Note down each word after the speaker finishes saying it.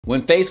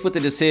When faced with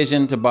the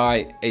decision to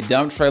buy a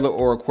dump trailer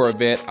or a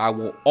Corvette, I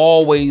will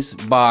always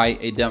buy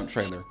a dump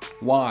trailer.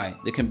 Why?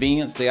 The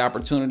convenience, the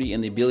opportunity,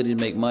 and the ability to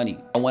make money.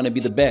 I want to be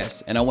the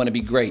best and I want to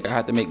be great. I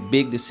have to make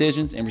big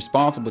decisions and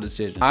responsible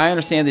decisions. I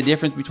understand the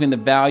difference between the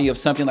value of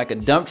something like a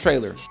dump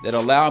trailer that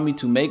allowed me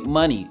to make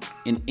money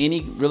in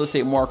any real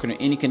estate market or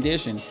any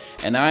condition,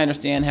 and I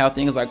understand how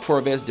things like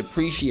Corvettes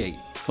depreciate.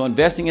 So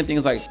investing in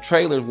things like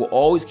trailers will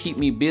always keep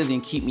me busy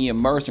and keep me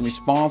immersed and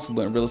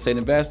responsible in real estate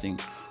investing.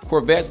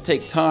 Corvettes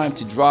take time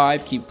to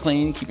drive, keep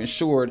clean, keep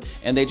insured,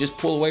 and they just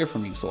pull away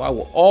from you. So I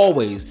will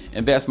always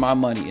invest my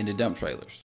money into dump trailers.